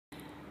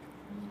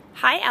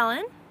Hi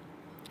Ellen,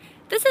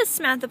 this is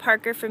Samantha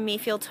Parker from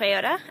Mayfield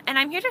Toyota, and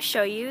I'm here to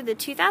show you the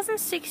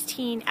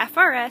 2016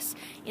 FRS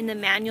in the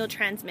manual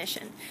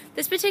transmission.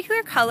 This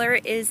particular color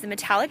is the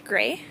metallic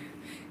gray.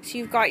 So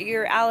you've got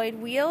your alloyed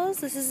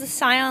wheels. This is the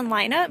Scion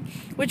lineup,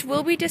 which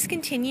will be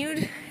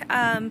discontinued.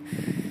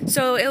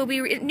 So it will be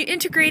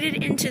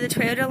integrated into the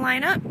Toyota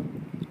lineup.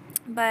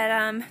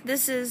 But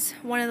this is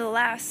one of the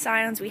last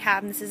Scions we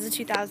have, and this is the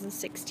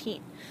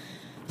 2016.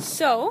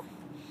 So,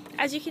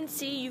 as you can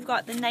see, you've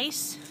got the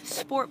nice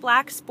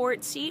black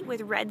sport seat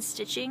with red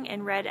stitching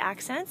and red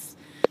accents,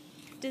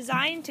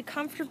 designed to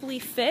comfortably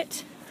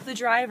fit the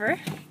driver.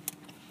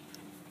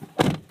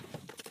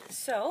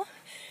 So,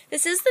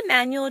 this is the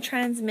manual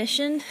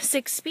transmission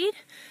 6-speed.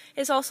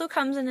 It also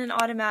comes in an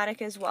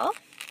automatic as well.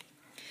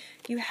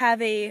 You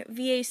have a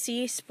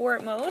VAC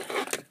sport mode.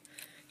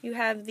 You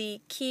have the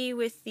key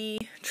with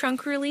the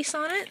trunk release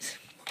on it.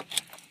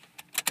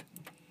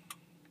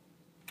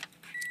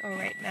 Oh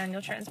right,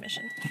 manual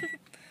transmission.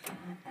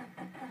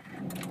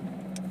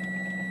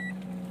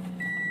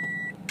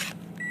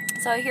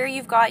 So here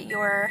you've got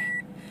your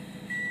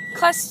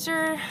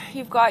cluster,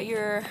 you've got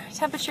your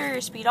temperature, your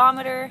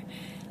speedometer.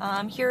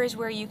 Here is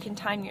where you can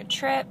time your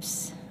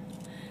trips.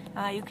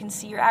 You can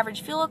see your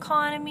average fuel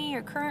economy,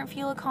 your current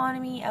fuel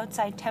economy,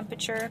 outside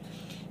temperature.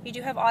 You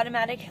do have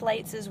automatic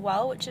lights as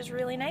well, which is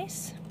really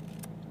nice.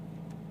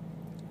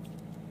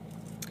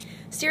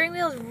 Steering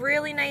wheel is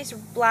really nice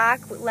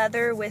black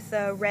leather with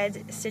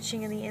red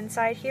stitching in the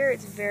inside here.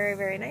 It's very,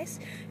 very nice.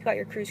 You've got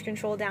your cruise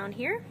control down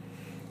here.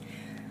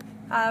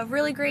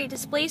 Really great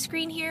display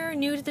screen here.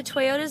 New to the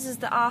Toyotas is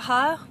the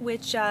AHA,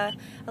 which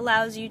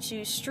allows you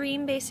to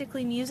stream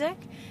basically music.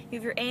 You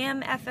have your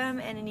AM, FM,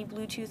 and any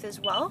Bluetooth as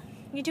well.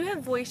 You do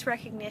have voice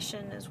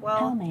recognition as well.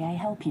 How may I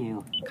help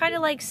you? Kind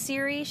of like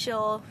Siri,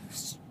 she'll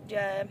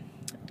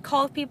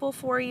call people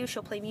for you,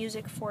 she'll play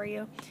music for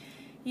you.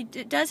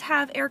 It does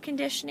have air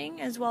conditioning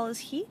as well as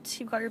heat.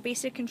 You've got your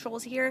basic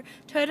controls here.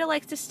 Toyota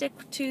likes to stick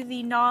to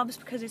the knobs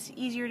because it's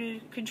easier to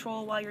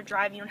control while you're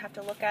driving. You don't have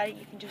to look at it,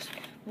 you can just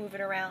move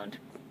it around.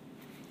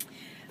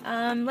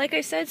 Like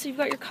I said, so you've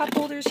got your cup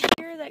holders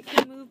here that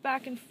can move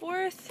back and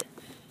forth.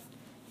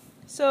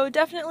 So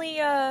definitely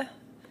a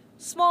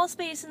small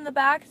space in the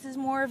back. This is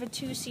more of a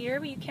two-seater,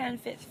 but you can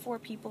fit 4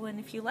 people in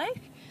if you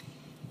like.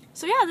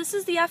 So yeah, this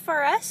is the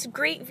FRS.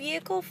 Great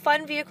vehicle,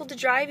 fun vehicle to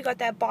drive. You got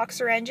that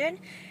boxer engine.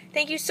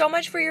 Thank you so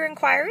much for your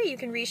inquiry. You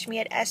can reach me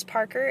at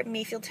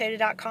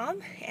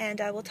sparker@mayfieldtoyota.com, and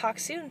we'll talk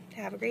soon.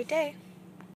 Have a great day.